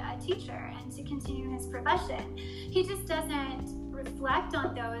a teacher and to continue his profession. He just doesn't reflect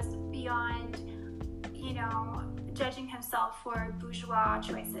on those beyond, you know, judging himself for bourgeois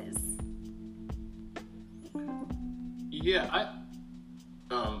choices. Yeah,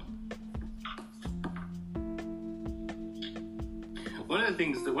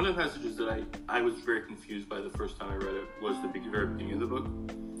 one of the passages that I was very confused by the first time I read it was the very beginning of the book,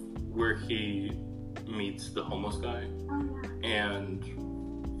 where he meets the homeless guy. And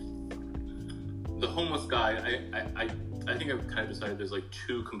the homeless guy, I think I've kind of decided there's like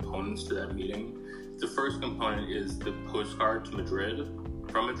two components to that meeting. The first component is the postcard to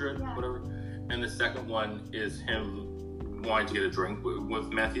from Madrid, whatever. And the second one is him wanting to get a drink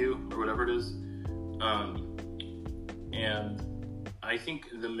with Matthew, or whatever it is. And I think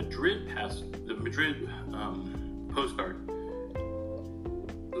the Madrid postcard,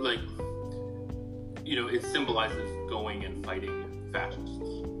 like, you know, it symbolizes going and fighting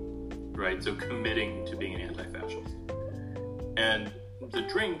fascists, right? So committing to being an anti-fascist. And the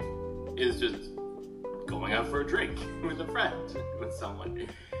drink is just going out for a drink with a friend, with someone.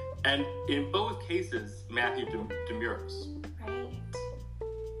 And in both cases, Matthew demurs. Right.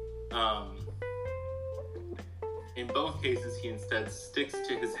 In both cases, he instead sticks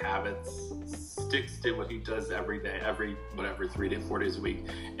to his habits, sticks to what he does every day, 4 days a week,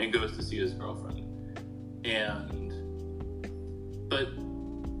 and goes to see his girlfriend. But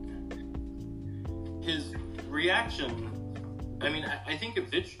his reaction, I mean, I think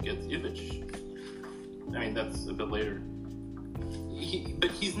Ivich, I mean, that's a bit later.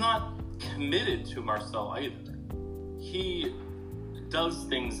 But he's not committed to Marcel either. He does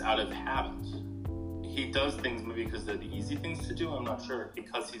things out of habit. He does things maybe because they're the easy things to do, I'm not sure,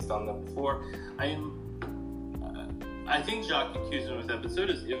 because he's done them before. I think Jacques accused him of that, but so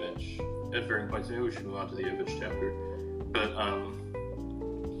does Ivich at varying points. Maybe we should move on to the Ivich chapter. But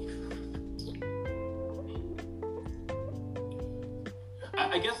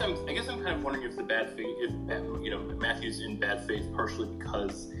I guess I'm kind of wondering if the bad faith, Matthew's in bad faith partially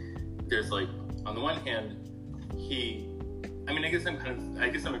because there's like, on the one hand, I guess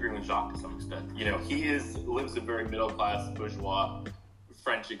I'm agreeing with Jacques to some extent. You know, he lives a very middle class bourgeois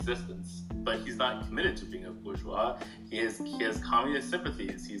French existence, but he's not committed to being a bourgeois. He has communist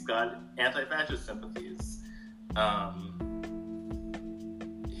sympathies. He's got anti-fascist sympathies.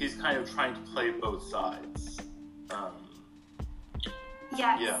 He's kind of trying to play both sides.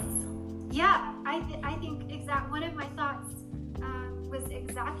 Yes. Yeah. I think one of my thoughts was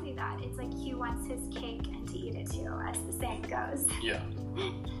exactly that. It's like he wants his cake and to eat it too, as the saying goes.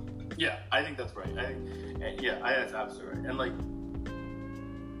 Yeah, I think that's right. That's absolutely right. And like,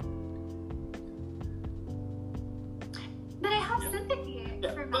 but I have sympathy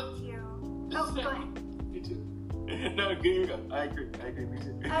for Matthew. Oh, go ahead. Me too. No, you go. I agree. Me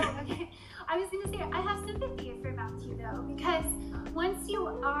too. Oh, okay. I was going to say, I have sympathy for Matthew though, because once you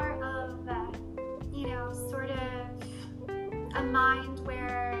are of, sort of a mind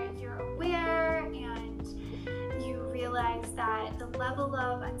where you're aware and you realize that the level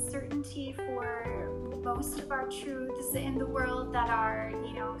of uncertainty for most of our truths in the world that are,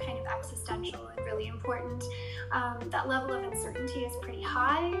 kind of existential and really important. That level of uncertainty is pretty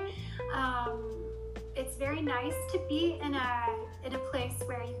high. It's very nice to be in a place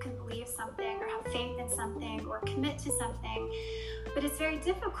where you can believe something or have faith in something or commit to something, but it's very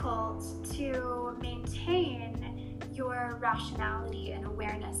difficult to maintain your rationality and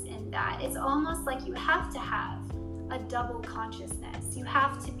awareness in that. It's almost like you have to have a double consciousness. You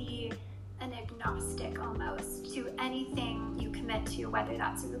have to be an agnostic almost to anything you commit to, whether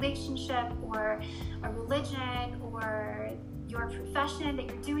that's a relationship or a religion or your profession, that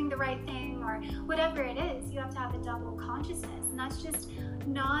you're doing the right thing or whatever it is. You have to have a double consciousness, and that's just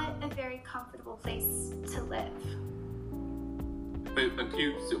not a very comfortable place to live. But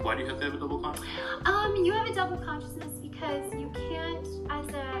why do you have to have a double consciousness? You have a double consciousness because you can't, as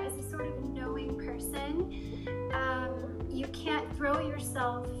a sort of knowing person, you can't throw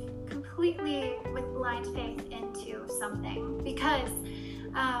yourself completely with blind faith into something because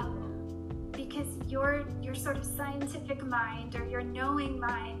your sort of scientific mind or your knowing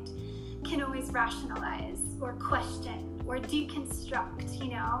mind can always rationalize or question or deconstruct.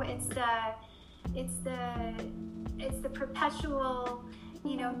 It's the perpetual,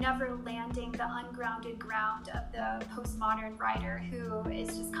 never landing the ungrounded ground of the postmodern writer who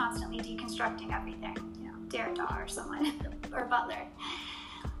is just constantly deconstructing everything. Derrida or someone or Butler.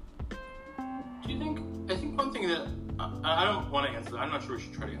 Do you think? I think one thing that I don't want to answer. I'm not sure we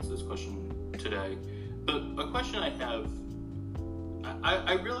should try to answer this question today, but a question I have.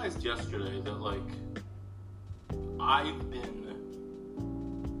 I realized yesterday that I've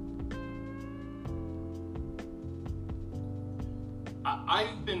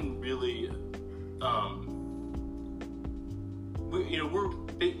been really,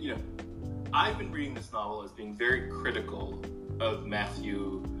 I've been reading this novel as being very critical of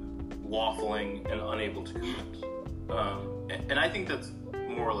Matthew waffling and unable to commit. And I think that's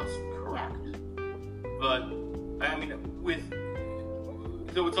more or less correct. But,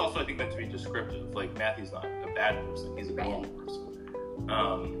 though it's also, I think, meant to be descriptive. Matthew's not a bad person, he's a normal person.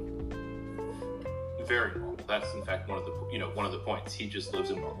 Very normal. That's, in fact, one of the points. He just lives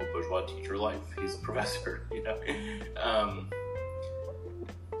a normal bourgeois teacher life. He's a professor,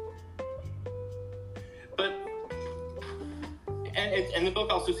 But, and the book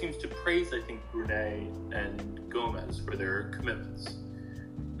also seems to praise, I think, Brunet and Gomez for their commitments.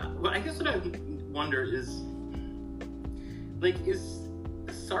 But I guess what I wonder is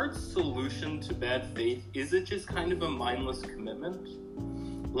Sartre's solution to bad faith, is it just kind of a mindless commitment?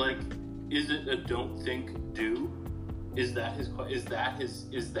 Is it a don't think, do? Is that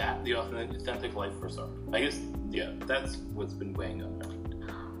the authentic life for Sartre? I guess, yeah, that's what's been weighing on me.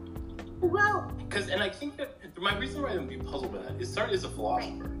 Well, and I think that my reason why I'm being puzzled by that is Sartre is a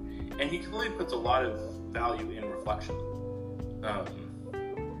philosopher, and he clearly puts a lot of value in reflection.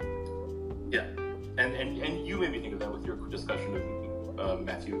 Yeah, and you made me think of that with your discussion of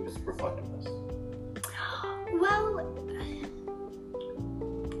Matthew's reflectiveness. Well,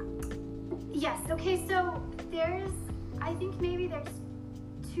 yes. Okay, so I think maybe there's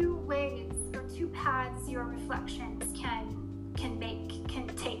two ways or two paths your reflections can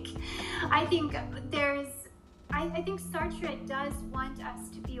take. I think Sartre does want us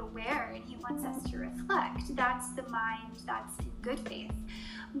to be aware, and he wants us to reflect. That's the mind that's in good faith.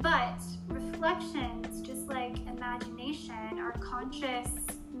 But reflections, just like imagination, our conscious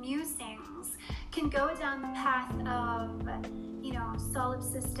musings, can go down the path of,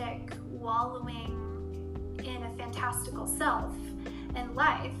 solipsistic wallowing in a fantastical self and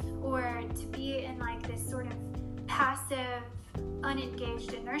life, or to be in this sort of passive,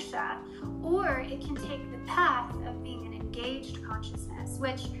 unengaged inertia, or it can take the path of being an engaged consciousness,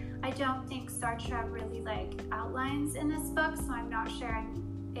 which I don't think Sartre really outlines in this book, so I'm not sure I'm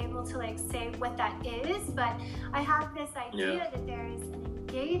able to say what that is, but I have this idea that there is an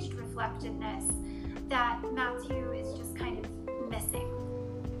engaged reflectiveness that Matthew is just kind of missing.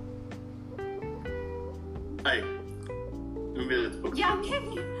 Maybe that's book. Yeah,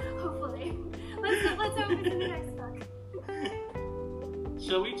 maybe. Hopefully. Let's open to the next book.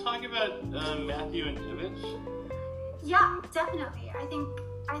 Shall we talk about Matthew and Ivich? Yeah, definitely.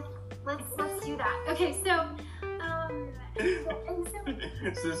 Let's do that. Okay, so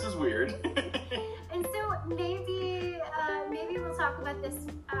so this is weird. And so maybe we'll talk about this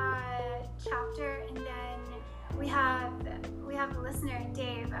chapter, and then we have a listener,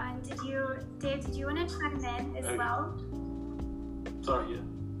 Dave. Did you want to chime in as well? Sorry, yeah.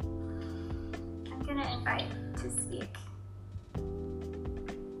 I'm gonna invite to speak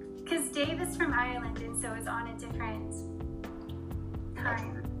because Dave is from Ireland and so is on a different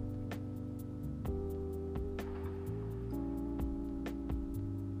time.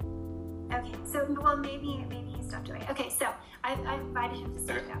 Okay, so, well, maybe he stepped away. Okay, so I invited him to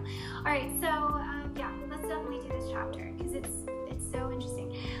speak now. All right, so, yeah, let's definitely do this chapter, because it's so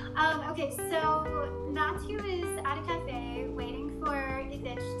interesting. Okay, so Matthew is at a cafe waiting for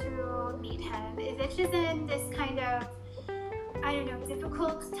Ivich to meet him. Ivich is in this kind of, I don't know,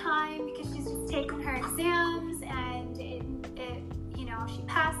 difficult time because she's just taken her exams, and it you know, she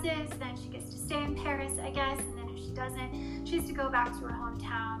passes, then she gets to stay in Paris, I guess, and then if she doesn't, she has to go back to her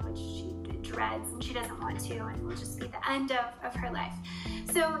hometown, which she dreads and she doesn't want to, and it will just be the end of her life.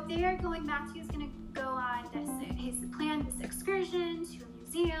 So they are going, Matthew's going to go on this, he's planned this excursion to a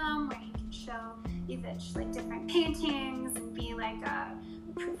museum where he can show Ivich like different paintings and be like a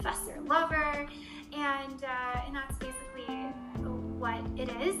professor lover, and that's basically what it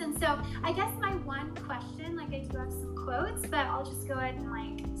is. And so I guess my one question, like I do have some quotes, but I'll just go ahead and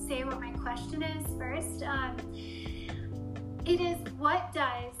like say what my question is first. It is, what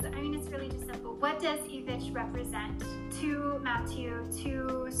does, I mean, it's really just simple. What does Ivich represent to Matthew,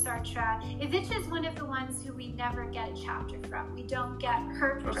 to Sartre? Ivich is one of the ones who we never get a chapter from. We don't get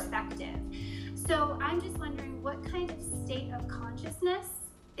her perspective. So I'm just wondering what kind of state of consciousness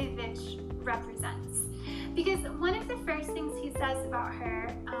Ivich represents. Because one of the first things he says about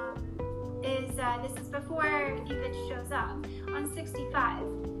her is, this is before Ivich shows up, on 65,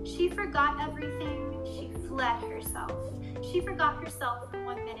 she forgot everything, she fled herself. She forgot herself from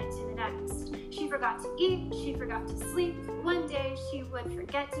 1 minute to the next. She forgot to eat, she forgot to sleep. One day she would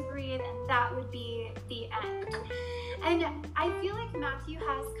forget to breathe, and that would be the end. And I feel like Matthew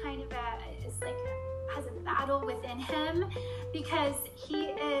has kind of has a battle within him, because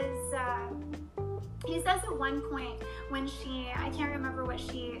he says at one point when I can't remember what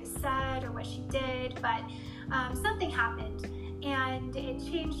she said or what she did, but something happened. And it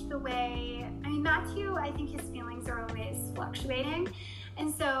changed the way, I mean, Matthew, I think his feelings are always fluctuating.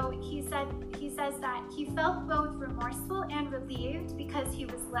 And so he says that he felt both remorseful and relieved because he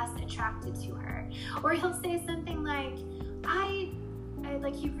was less attracted to her. Or he'll say something like,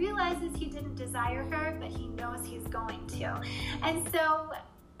 like he realizes he didn't desire her, but he knows he's going to. And so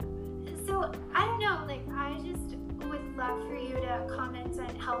I don't know, like I just would love for you to comment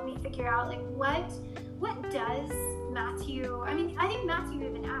and help me figure out like what does Matthew, I mean, I think Matthew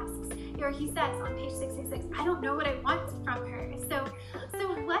even asks, or he says on page 66, I don't know what I want from her. So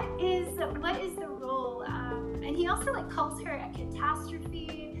what is the role? And he also like calls her a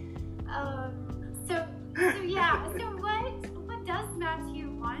catastrophe. So yeah. So what does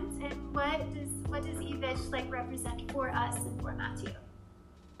Matthew want, and what does Ivich like represent for us and for Matthew?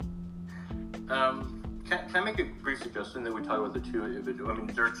 Can I make a brief suggestion that we talk about the two individual? I mean,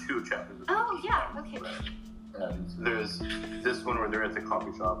 there are two chapters. Oh yeah. Okay. And there's this one where they're at the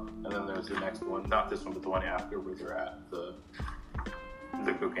coffee shop, and then there's the next one, not this one, but the one after, where they're at the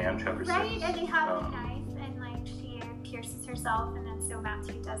Gauguin chapter 6. Right, and they have a knife, and like she pierces herself, and then so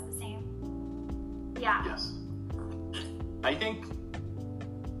Matthew does the same. Yeah. Yes. I think.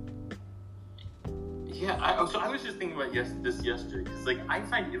 Yeah, I was just thinking about this yesterday, because like I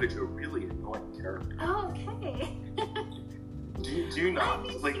find Ivich a really annoying character. Oh, okay. do you not? I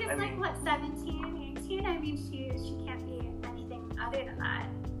mean, she's like what, 17, 18? I mean, she can't be anything other than that.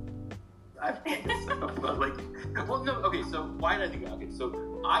 I think so, but like, well, no, okay. So why did I think? Okay,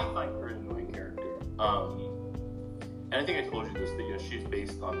 so I find her an annoying character. And I think I told you this, that she's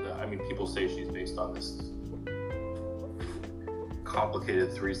based on the. I mean, people say she's based on this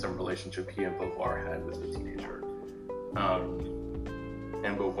complicated threesome relationship he and Beauvoir had with a teenager.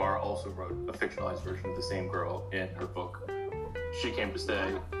 And Beauvoir also wrote a fictionalized version of the same girl in her book She Came to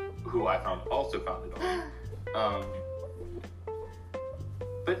Stay, who I also found annoying.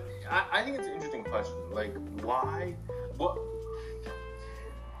 But I think it's an interesting question. Like, why? What?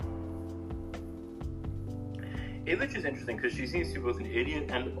 Ivich is interesting because she seems to be both an idiot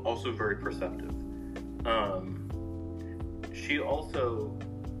and also very perceptive. She also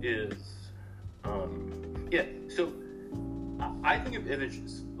is, so I think of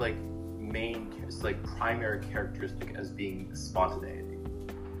Ivich's, like, primary characteristic as being spontaneity.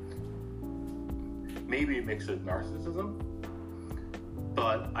 Maybe a mix of narcissism,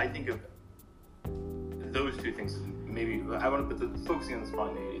 but I think of those two things, maybe, I want to put focusing on the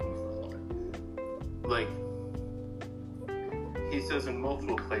spontaneity thing for a moment. Like, he says in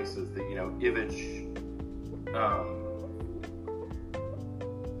multiple places that, Ivich,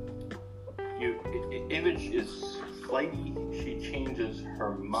 Ivich is flighty. She changes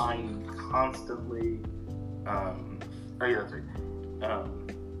her mind constantly.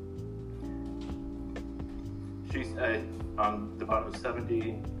 She's on the bottom of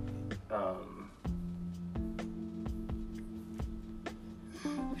 70.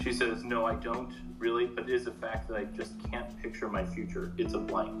 She says, no, I don't really, but it is a fact that I just can't picture my future. It's a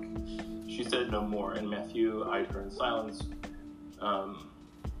blank. She said no more, and Matthew eyed her in silence.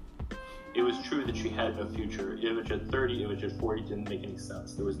 It was true that she had no future. Image at 30, image at 40 didn't make any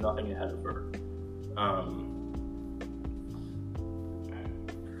sense. There was nothing ahead of her.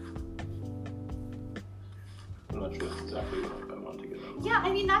 I'm not sure that's exactly what I want to get at. Yeah,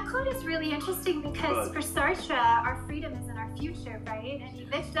 I mean, that quote is really interesting because for Sartre, our freedom is in our future, right? And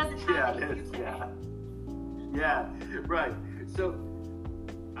Yvette doesn't have any future. Yeah, right. So,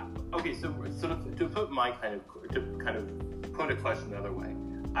 okay, so to put my kind of put a question another way,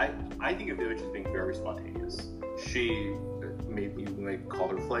 I think of Image as being very spontaneous. She, maybe we might call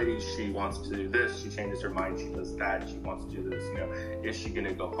her flighty. She wants to do this. She changes her mind. She does that. She wants to do this. Is she going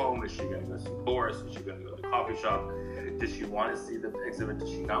to go home? Is she going to go see Boris? Is she going to go to the coffee shop? Does she want to see the exhibit? Does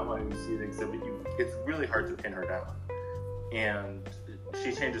she not want to see the exhibit? It's really hard to pin her down. And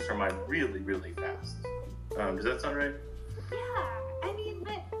she changes her mind really, really fast. Does that sound right? Yeah, I mean,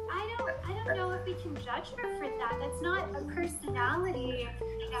 but I don't know if we can judge her for that. That's not a personality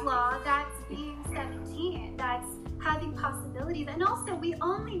flaw. That's being 17. That's having possibilities. And also, we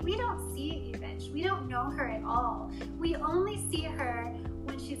don't see Yvette. We don't know her at all. We only see her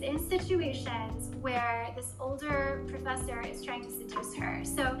when she's in situations where this older professor is trying to seduce her.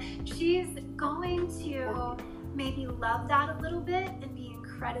 So she's going to maybe love that a little bit and be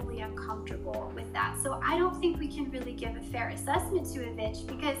incredibly uncomfortable with that. So I don't think we can really give a fair assessment to Yvette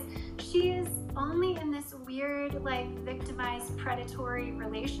because she is only in this weird, like, victimized, predatory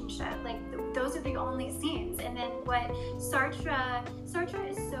relationship. Like, those are the only scenes. And then what Sartre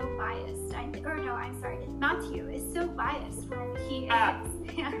is so biased. Matthew is so biased when he is.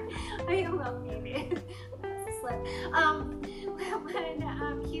 Yeah, I mean, well, maybe. That's a slip.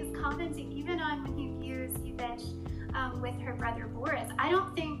 When he's commenting, even on when he views Yvette with her brother Boris, I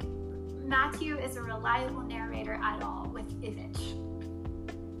don't think Matthew is a reliable narrator at all with Yvette.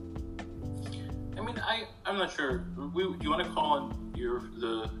 I mean, I'm not sure. Do you want to call on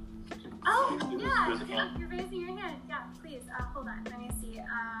the? Oh, yeah, you're raising your hand. Yeah, please. Hold on. Let me see.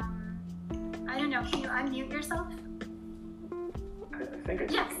 I don't know. Can you unmute yourself? I think I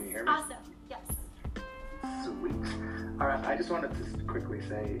can. Yes. Can you hear me? Awesome. Yes. Sweet. All right. I just wanted to quickly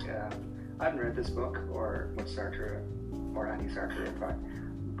say I haven't read this book or much Sartre or any Sartre, in fact.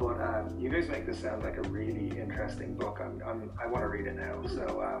 But you guys make this sound like a really interesting book. I want to read it now,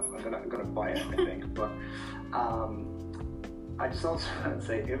 so I'm gonna buy it, I think. But I just also want to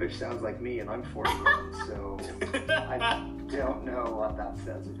say, Image sounds like me, and I'm 41, so I don't know what that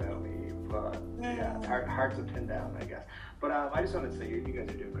says about me. But yeah, it's hard to pin down, I guess. But I just wanted to say you guys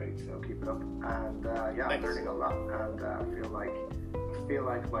are doing great, so keep it up. And yeah, I'm learning a lot, and I feel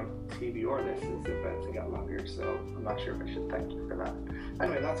like my TBR list is about to get longer, so I'm not sure if I should thank you for that.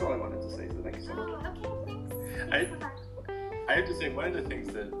 Anyway, that's all I wanted to say, so thank you so much. Oh, okay, thanks. I have to say, one of the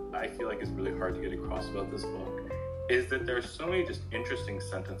things that I feel like is really hard to get across about this book is that there are so many just interesting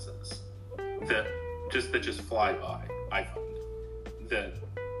sentences that just fly by, I find. That,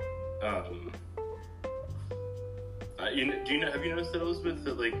 have you noticed that, Elizabeth,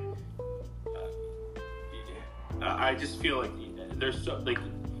 that, like, I just feel like there's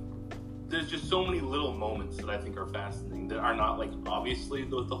just so many little moments that I think are fascinating that are not, like, obviously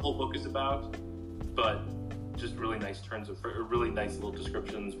what the whole book is about, but just really nice turns of, really nice little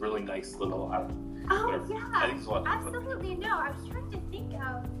descriptions, really nice little, Oh, yeah, I think it's a lot absolutely. No, I was trying to think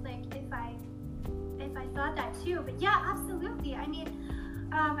of, like, if I thought that too, but yeah, absolutely. I mean,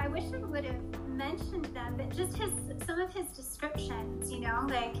 I wish I would have mentioned them, but just some of his descriptions,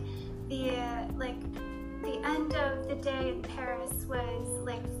 like the end of the day in Paris was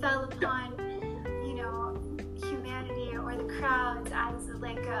like fell upon, humanity or the crowds as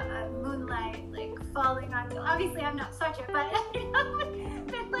like a moonlight, like falling on. Obviously, I'm not Sartre, but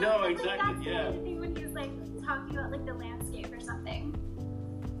like, no, exactly, like, yeah. When he was like talking about like the landscape or something.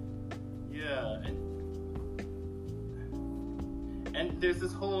 Yeah, and there's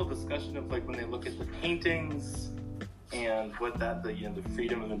this whole discussion of like when they look at the paintings and what the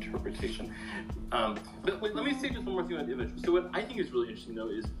freedom of interpretation. But wait, let me say just one more thing about the image. So what I think is really interesting though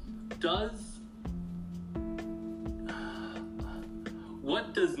is,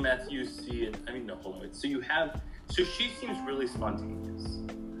 what does Matthew see? Hold on. So she seems really spontaneous,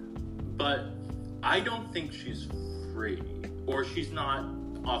 but I don't think she's free, or she's not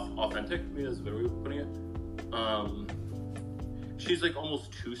authentic. Maybe that's a better way of putting it. She's like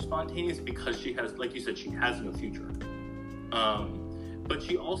almost too spontaneous because she has, like you said, she has no future. But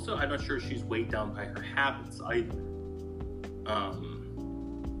she also, I'm not sure she's weighed down by her habits either.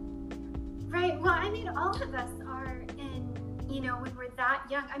 Right. Well, I mean, all of us are in when we're that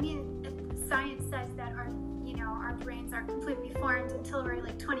young. I mean, science says that our brains are completely formed until we're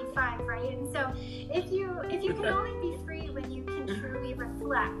like 25, right? And so if you can only be free when you can truly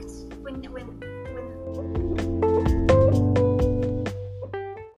reflect, when